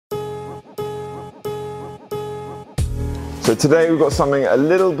So today we've got something a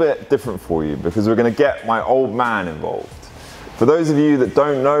little bit different for you because we're going to get my old man involved. For those of you that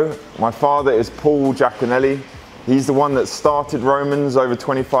don't know, my father is Paul Jaconelli. He's the one that started Romans over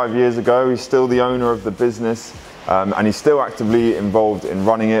 25 years ago. He's still the owner of the business and he's still actively involved in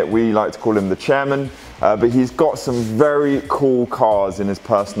running it. We like to call him the chairman, but he's got some very cool cars in his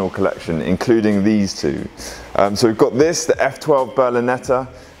personal collection, including these two. So we've got this, the F12 Berlinetta.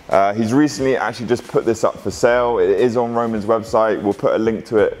 He's recently actually just put this up for sale. It is on Roman's website. We'll put a link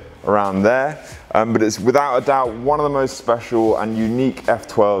to it around there. But it's without a doubt one of the most special and unique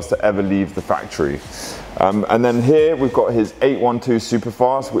F12s to ever leave the factory. And then here we've got his 812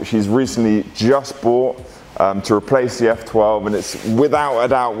 Superfast, which he's recently just bought to replace the F12, and it's without a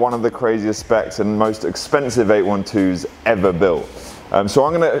doubt one of the craziest specs and most expensive 812s ever built. So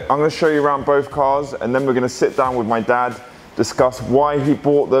I'm gonna show you around both cars, and then we're gonna sit down with my dad, discuss why he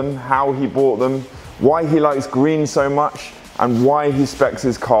bought them, how he bought them, why he likes green so much, and why he specs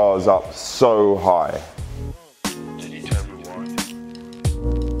his cars up so high.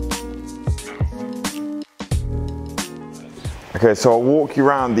 Okay, so I'll walk you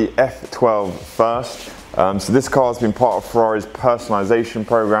around the F12 first. So this car has been part of Ferrari's personalization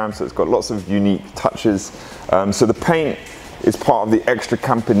program, so it's got lots of unique touches. So the paint is part of the Extra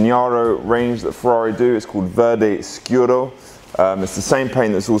Campagnaro range that Ferrari do. It's called Verde Scuro. It's the same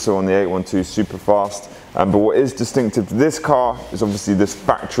paint that's also on the 812 Superfast. But what is distinctive to this car is obviously this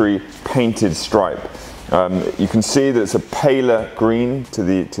factory painted stripe. You can see that it's a paler green to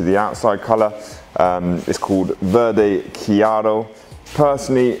the outside color. It's called Verde Chiaro.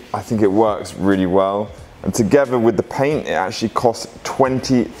 Personally, I think it works really well. And together with the paint, it actually costs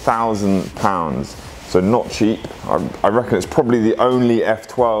 £20,000. So not cheap. I reckon it's probably the only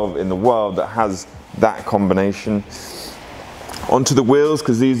F12 in the world that has that combination. Onto the wheels,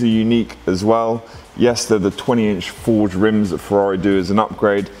 because these are unique as well. Yes, they're the 20-inch forged rims that Ferrari do as an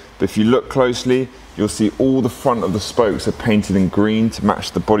upgrade, but if you look closely, you'll see all the front of the spokes are painted in green to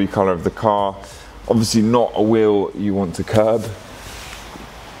match the body color of the car. Obviously not a wheel you want to curb.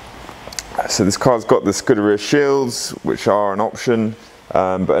 So this car's got the Scuderia shields, which are an option,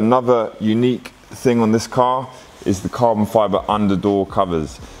 but another unique thing on this car is the carbon fiber underdoor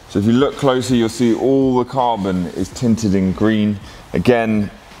covers. So if you look closely, you'll see all the carbon is tinted in green.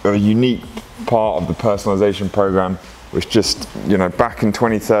 Again, a unique part of the personalization program, which just, you know, back in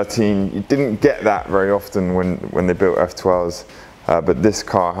 2013, you didn't get that very often when they built F12s, but this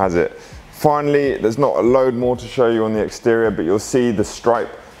car has it. Finally, there's not a load more to show you on the exterior, but you'll see the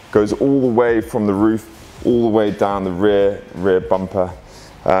stripe goes all the way from the roof, all the way down the rear bumper.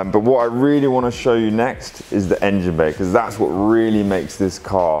 But what I really want to show you next is the engine bay, because that's what really makes this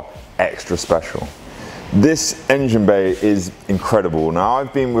car extra special. This engine bay is incredible. Now,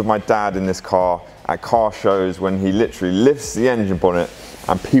 I've been with my dad in this car at car shows when he literally lifts the engine bonnet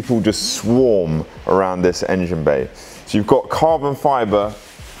and people just swarm around this engine bay. So you've got carbon fiber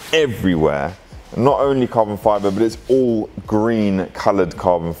everywhere. Not only carbon fiber, but it's all green colored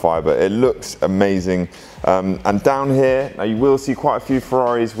carbon fiber. It looks amazing. And down here, now you will see quite a few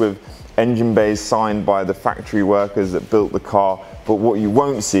Ferraris with engine bays signed by the factory workers that built the car, but what you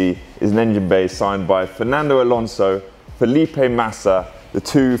won't see is an engine bay signed by Fernando Alonso, Felipe Massa, the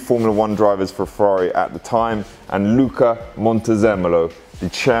two Formula 1 drivers for Ferrari at the time, and Luca Montezemolo, the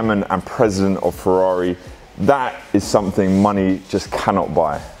chairman and president of Ferrari. That is something money just cannot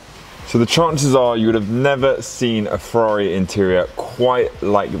buy. So the chances are you would have never seen a Ferrari interior quite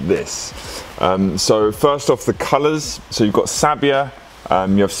like this. So first off, the colors. So you've got Sabbia,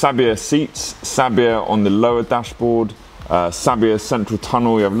 you have Sabbia seats, Sabbia on the lower dashboard, Sabbia central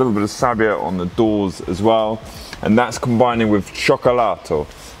tunnel. You have a little bit of Sabbia on the doors as well, and that's combining with Cioccolato.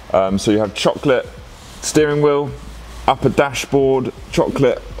 So you have chocolate steering wheel, upper dashboard,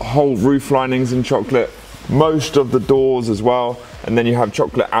 chocolate, whole roof linings in chocolate, most of the doors as well, and then you have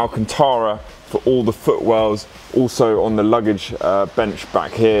chocolate Alcantara for all the footwells. Also on the luggage bench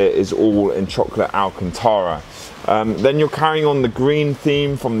back here is all in chocolate Alcantara. Then you're carrying on the green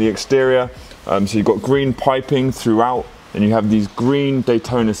theme from the exterior, so you've got green piping throughout, and you have these green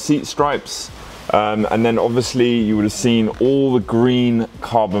Daytona seat stripes, and then obviously you would have seen all the green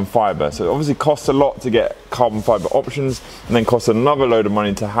carbon fiber. So it obviously costs a lot to get carbon fiber options, and then costs another load of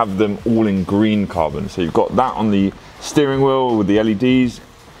money to have them all in green carbon. So you've got that on the steering wheel with the LEDs,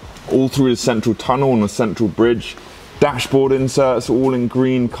 all through the central tunnel and the central bridge. Dashboard inserts all in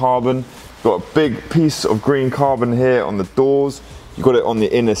green carbon. Got a big piece of green carbon here on the doors. You've got it on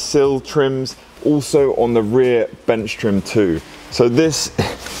the inner sill trims, also on the rear bench trim too. So this,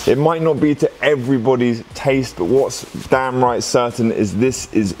 it might not be to everybody's taste, but what's damn right certain is this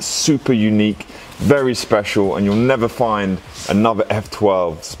is super unique, very special, and you'll never find another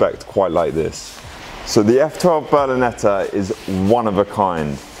F12 spec quite like this. So the F12 Berlinetta is one of a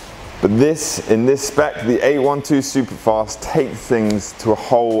kind. But in this spec, the 812 Superfast takes things to a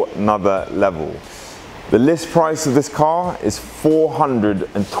whole nother level. The list price of this car is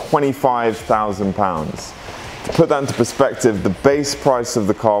 £425,000. To put that into perspective, the base price of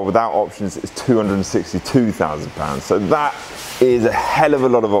the car without options is £262,000. So that is a hell of a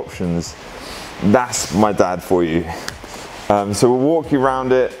lot of options. That's my dad for you. So we'll walk you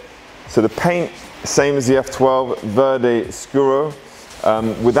around it. So the paint, same as the F12, Verde Scuro.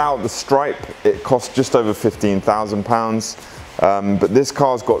 Without the stripe, it costs just over £15,000. But this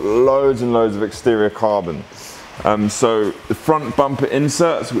car's got loads and loads of exterior carbon. So the front bumper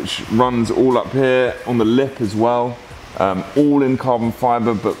inserts, which runs all up here on the lip as well, all in carbon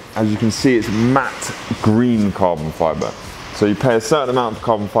fiber, but as you can see, it's matte green carbon fiber. So you pay a certain amount for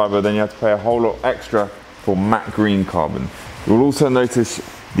carbon fiber, then you have to pay a whole lot extra for matte green carbon. You'll also notice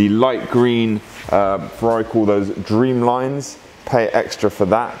the light green, Ferrari call those dream lines, pay extra for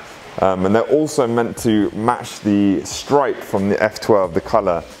that. And they're also meant to match the stripe from the F12, the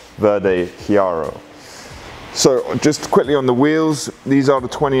color Verde Chiaro. So just quickly on the wheels, these are the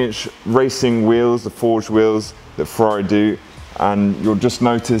 20-inch racing wheels, the forged wheels that Ferrari do. And you'll just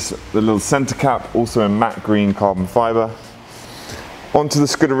notice the little center cap, also in matte green carbon fiber. Onto the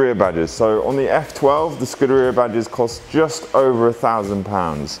Scuderia badges. So on the F12, the Scuderia badges cost just over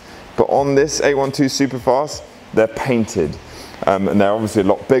 £1,000. But on this 812 Superfast, they're painted. And they're obviously a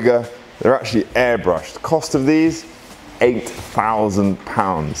lot bigger. They're actually airbrushed. The cost of these,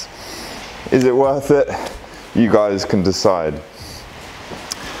 £8,000. Is it worth it? You guys can decide.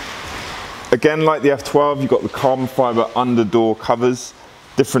 Again, like the F12, you've got the carbon fiber under door covers.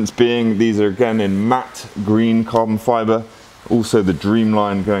 Difference being, these are again in matte green carbon fiber. Also the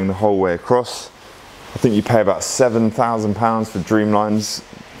Dreamline going the whole way across. I think you pay about £7,000 for Dreamlines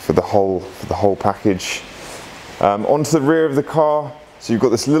for the whole package. Onto the rear of the car, so you've got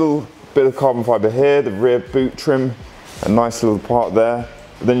this little bit of carbon fiber here, the rear boot trim, a nice little part there.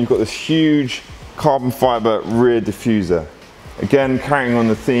 But then you've got this huge carbon fiber rear diffuser. Again, carrying on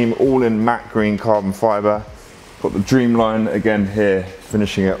the theme, all in matte green carbon fiber. Got the Dreamline again here,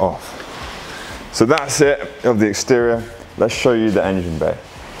 finishing it off. So that's it of the exterior. Let's show you the engine bay.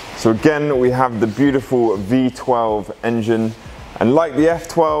 So again, we have the beautiful V12 engine. And like the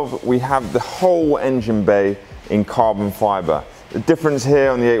F12, we have the whole engine bay in carbon fiber. The difference here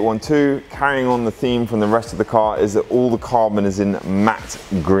on the 812, carrying on the theme from the rest of the car, is that all the carbon is in matte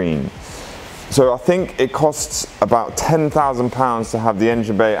green. So I think it costs about £10,000 to have the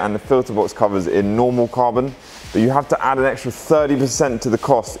engine bay and the filter box covers in normal carbon, but you have to add an extra 30% to the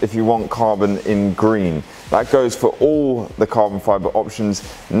cost if you want carbon in green. That goes for all the carbon fiber options.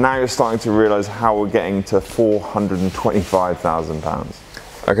 Now you're starting to realize how we're getting to £425,000.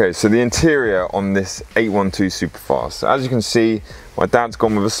 Okay, so the interior on this 812 Superfast. As you can see, my dad's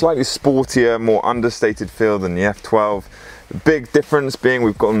gone with a slightly sportier, more understated feel than the F12. The big difference being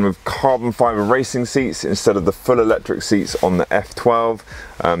we've gone with carbon fiber racing seats instead of the full electric seats on the F12.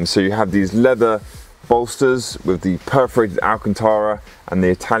 So you have these leather bolsters with the perforated Alcantara and the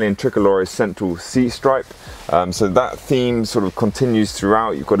Italian tricolore central seat stripe. So that theme sort of continues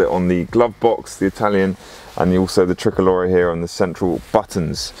throughout. You've got it on the glove box, the Italian, and also the tricolore here on the central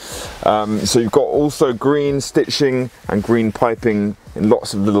buttons. So you've got also green stitching and green piping in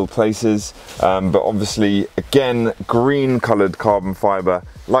lots of little places, but obviously again green coloured carbon fibre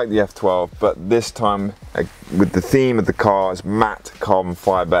like the F12, but this time with the theme of the car is matte carbon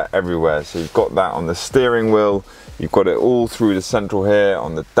fibre everywhere. So you've got that on the steering wheel, you've got it all through the central here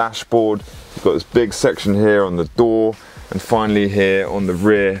on the dashboard, you've got this big section here on the door, and finally here on the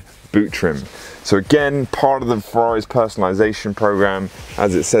rear boot trim. So again, part of the Ferrari's personalization program,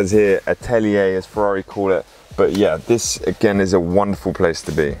 as it says here, atelier as Ferrari call it. But yeah, this again is a wonderful place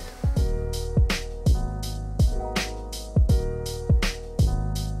to be.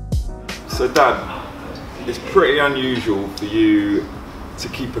 So Dad, it's pretty unusual for you to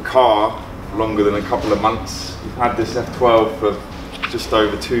keep a car longer than a couple of months. You've had this F12 for just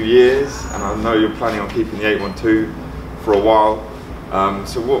over 2 years, and I know you're planning on keeping the 812 for a while.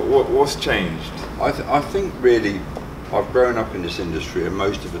 So what's changed? I think really I've grown up in this industry, and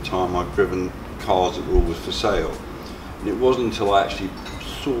most of the time I've driven cars that were always for sale. And it wasn't until I actually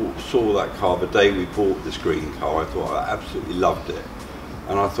saw that car the day we bought this green car, I thought I absolutely loved it.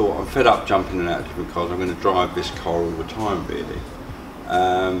 And I thought, I'm fed up jumping in and out of different cars, I'm going to drive this car all the time really.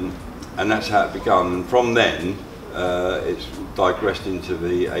 And that's how it began. And from then, it's digressed into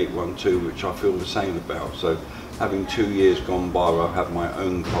the 812, which I feel the same about. So having 2 years gone by where I've had my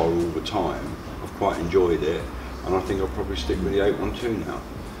own car all the time, I've quite enjoyed it, and I think I'll probably stick with the 812 now.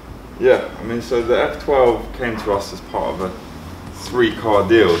 Yeah, I mean, so the F12 came to us as part of a 3-car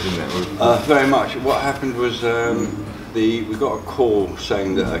deal, didn't it? Very much. What happened was we got a call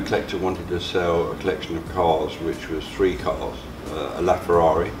saying that a collector wanted to sell a collection of cars, which was 3 cars, a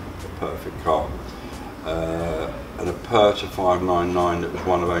Ferrari, a perfect car, and a Perta 599 that was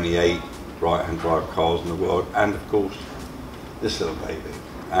one of only 8 right-hand drive cars in the world, and of course this little baby.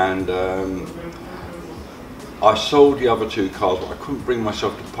 And I sold the other 2 cars, but I couldn't bring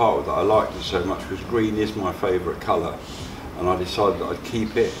myself to part with it. I liked it so much because green is my favourite colour, and I decided that I'd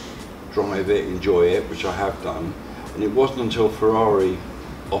keep it, drive it, enjoy it, which I have done. And it wasn't until Ferrari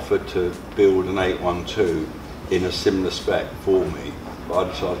offered to build an 812 in a similar spec for me that I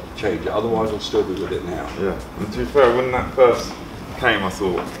decided to change it. Otherwise I'd still be with it now. Yeah, and to be fair, when that first came I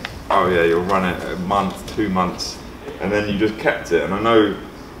thought, oh yeah, you'll run it a month, 2 months, and then you just kept it. And I know, you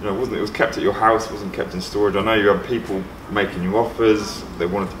know, it was kept at your house, it wasn't kept in storage. I know you had people making you offers, they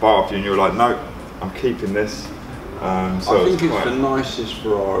wanted to buy off you, and you were like, no, I'm keeping this. So I think it's the nicest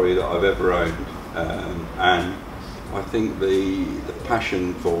Ferrari that I've ever owned, and I think the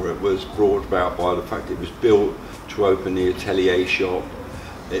passion for it was brought about by the fact it was built to open the atelier shop.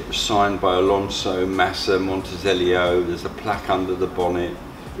 It was signed by Alonso, Massa, Montezelio. There's a plaque under the bonnet.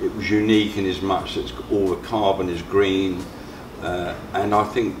 It was unique in as much that all the carbon is green, and I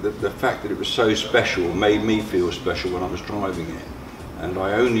think that the fact that it was so special made me feel special when I was driving it. And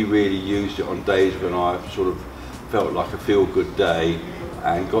I only really used it on days when I sort of felt like a feel-good day,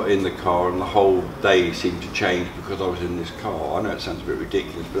 and got in the car and the whole day seemed to change because I was in this car. I know it sounds a bit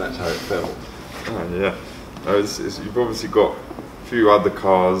ridiculous, but that's how it felt. Oh, yeah. You've obviously got a few other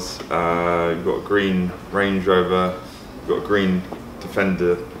cars. You've got a green Range Rover, you've got a green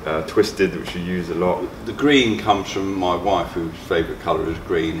Defender Twisted, which you use a lot. The green comes from my wife, whose favourite colour is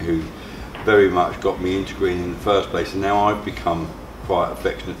green, who very much got me into green in the first place, and now I've become quite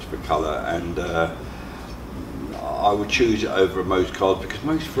affectionate to the colour, and I would choose it over most cars because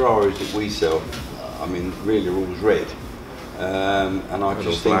most Ferraris that we sell, I mean, really are always red, and I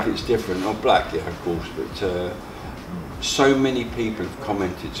just think it's different. Not black, yeah, of course, but so many people have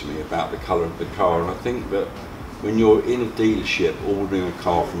commented to me about the colour of the car, and I think that when you're in a dealership ordering a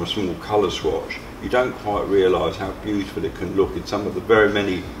car from a small colour swatch, you don't quite realise how beautiful it can look in some of the very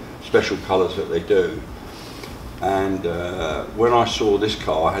many special colours that they do. And when I saw this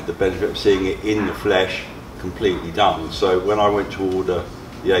car, I had the benefit of seeing it in the flesh, completely done. So when I went to order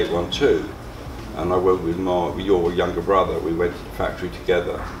the 812, and I went with your younger brother, we went to the factory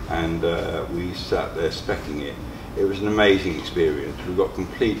together, and we sat there speccing it. It was an amazing experience. We got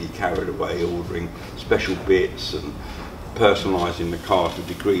completely carried away ordering special bits and personalising the car to a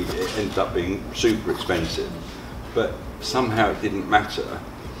degree that it ended up being super expensive. But somehow it didn't matter,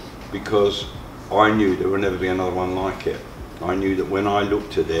 because I knew there would never be another one like it. I knew that when I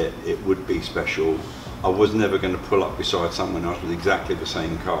looked at it, it would be special. I was never going to pull up beside someone else with exactly the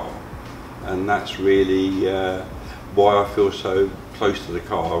same car. And that's really why I feel so close to the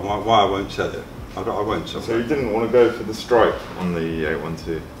car, and why I won't sell it. I won't sell it. So you didn't want to go for the stripe on the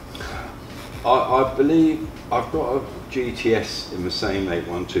 812? I believe I've got a GTS in the same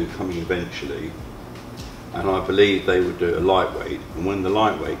 812 coming eventually, and I believe they would do a lightweight, and when the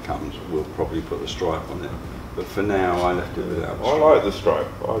lightweight comes we'll probably put a stripe on it. But for now I left it without the stripe. I like the stripe.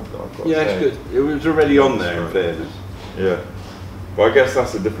 I've got yeah, it's good. It was already on there, in fairness. Yeah. But I guess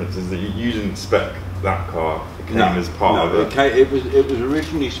that's the difference, is that you didn't spec that car. It came as part of it. It was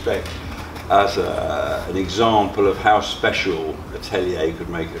originally spec'd as an example of how special Atelier could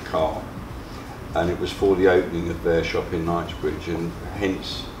make a car, and it was for the opening of their shop in Knightsbridge, and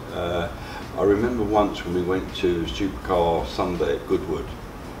hence I remember once when we went to Supercar Sunday at Goodwood,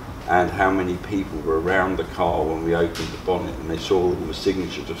 and how many people were around the car when we opened the bonnet, and they saw all the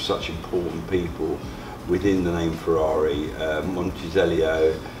signatures of such important people within the name Ferrari,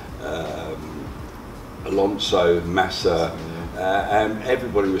 Montezelio, Alonso, Massa, and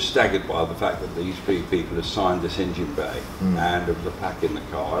everybody was staggered by the fact that these three people had signed this engine bay, and there was a plaque in the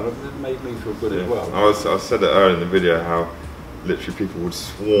car, and it made me feel good as well. I said it earlier in the video how literally people would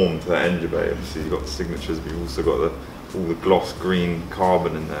swarm to that engine bay. Obviously you've got the signatures, but you've also got all the gloss green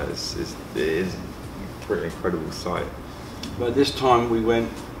carbon in there. It is a pretty incredible sight. But this time we went,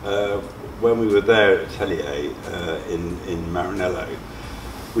 when we were there at Atelier in Maranello,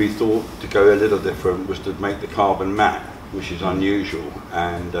 we thought to go a little different was to make the carbon matte, which is unusual,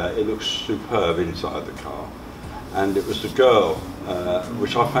 and it looks superb inside the car. and it was the girl,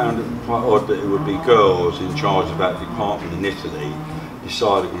 which I found it quite odd that it would be girls in charge of that department in Italy,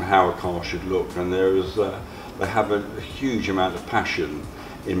 deciding on how a car should look. And there is, they have a huge amount of passion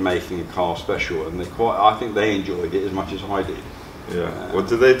in making a car special, and I think they enjoyed it as much as I did. Yeah. Well,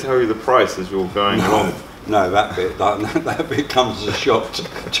 did they tell you the price as you're going along? No, that bit comes as a shock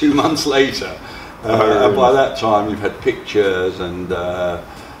 2 months later. And by that time you've had pictures and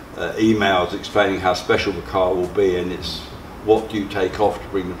emails explaining how special the car will be, and it's what do you take off to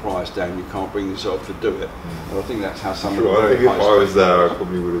bring the price down. You can't bring yourself to do it. And I think that's how some of the I think if I was there, I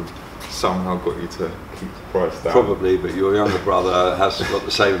probably would have somehow got you to keep the price down. Probably, but your younger brother has got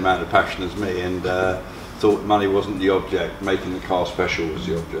the same amount of passion as me, and thought money wasn't the object, making the car special was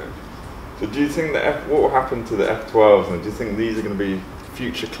the object. So do you think that what will happen to the F12s, and do you think these are going to be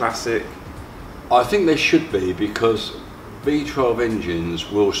future classic? I think they should be, because V12 engines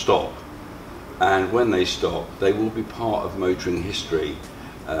will stop, and when they stop they will be part of motoring history,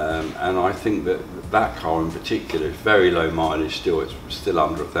 and I think that that car in particular is very low mileage still. It's still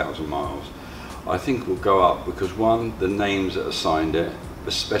under 1,000 miles. I think it will go up because, one, the names that assigned it,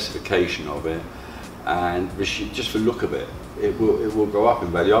 the specification of it, and just for look of it, it will go up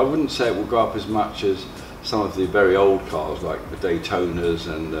in value. I wouldn't say it will go up as much as some of the very old cars like the Daytonas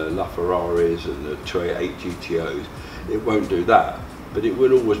and the La Ferraris and the 288 GTOs. It won't do that, but it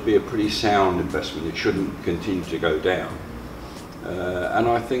will always be a pretty sound investment. It shouldn't continue to go down. And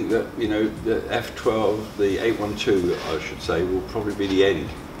I think that, you know, the F12, the 812 I should say, will probably be the end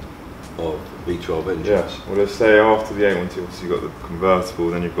of V12 engines. Yeah, well, let's say after the 812, obviously you've got the convertible,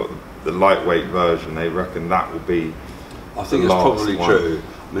 then you've got the lightweight version. They reckon that will be I think it's probably true.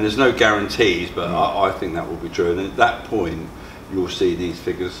 I mean, there's no guarantees, but I think that will be true. And at that point, you'll see these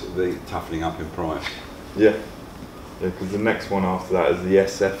figures toughening up in price. Yeah, yeah, because the next one after that is the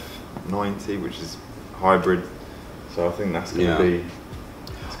SF90, which is hybrid. So I think that's going to be.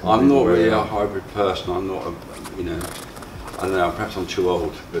 I'm not really a hybrid person. I'm not, you know, I don't know. Perhaps I'm too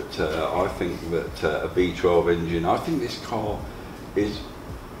old, but I think that a V12 engine. I think this car is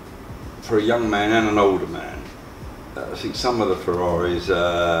for a young man and an older man. I think some of the Ferraris,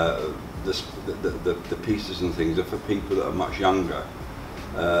 the pieces and things are for people that are much younger.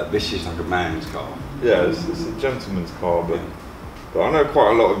 This is like a man's car. Yeah, it's a gentleman's car, but I know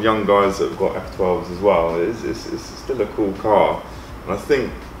quite a lot of young guys that have got F12s as well. It's still a cool car, and I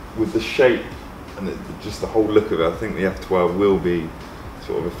think with the shape and just the whole look of it, I think the F12 will be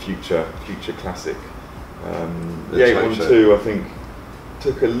sort of a future classic. The 812, I think,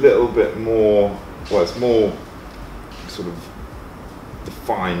 took a little bit more. Well, it's more sort of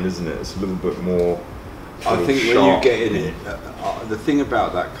defined, isn't it? It's a little bit more. I think when you get in it, the thing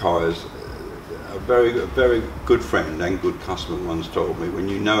about that car is a very good friend and good customer once told me, when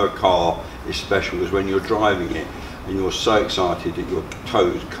you know a car is special is when you're driving it and you're so excited that your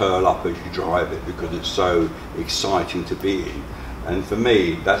toes curl up as you drive it because it's so exciting to be in. And for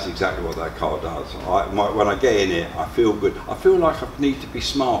me, that's exactly what that car does. When I get in it, I feel good. I feel like I need to be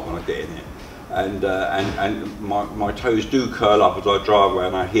smart when I get in it. And my toes do curl up as I drive away,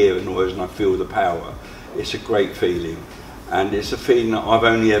 and I hear the noise and I feel the power. It's a great feeling, and it's a feeling that I've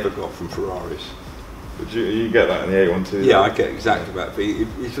only ever got from Ferraris. But you get that in the 812? Yeah, I get exactly that feeling.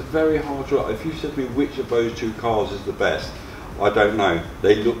 It's a very hard drive. If you said to me which of those two cars is the best, I don't know.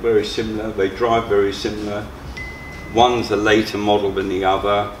 They look very similar, they drive very similar. One's a later model than the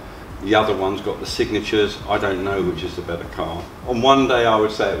other one's got the signatures. I don't know which is the better car. On one day I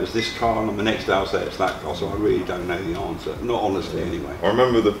would say it was this car, and on the next day I'll say it's that car, so I really don't know the answer. Not honestly, anyway. I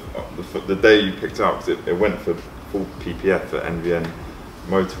remember the day you picked it up, because it went for full PPF at NVN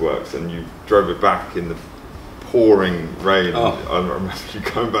Motorworks, and you drove it back in the pouring rain. Oh. I remember you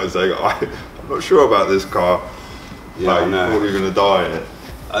coming back and saying, I'm not sure about this car. Yeah, like, you thought you were going to die in it.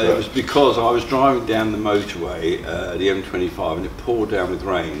 It was because I was driving down the motorway, the M25, and it poured down with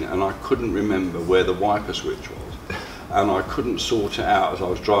rain, and I couldn't remember where the wiper switch was, and I couldn't sort it out as I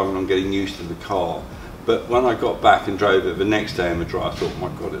was driving on, getting used to the car. But when I got back and drove it the next day in the drive, I thought, my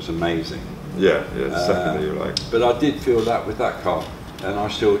God, it's amazing. Yeah, secondly you're like. But I did feel that with that car, and I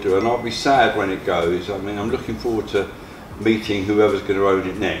still do, and I'll be sad when it goes. I mean, I'm looking forward to meeting whoever's going to own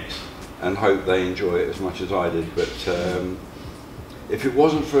it next, and hope they enjoy it as much as I did. But if it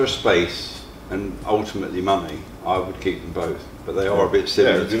wasn't for a space and ultimately money, I would keep them both. But they are a bit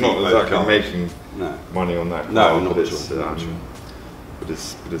similar. Yeah, you're not exactly making money on that car. No, not but at all. But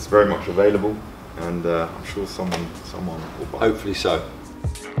it's very much available, and I'm sure someone will buy it. Hopefully so.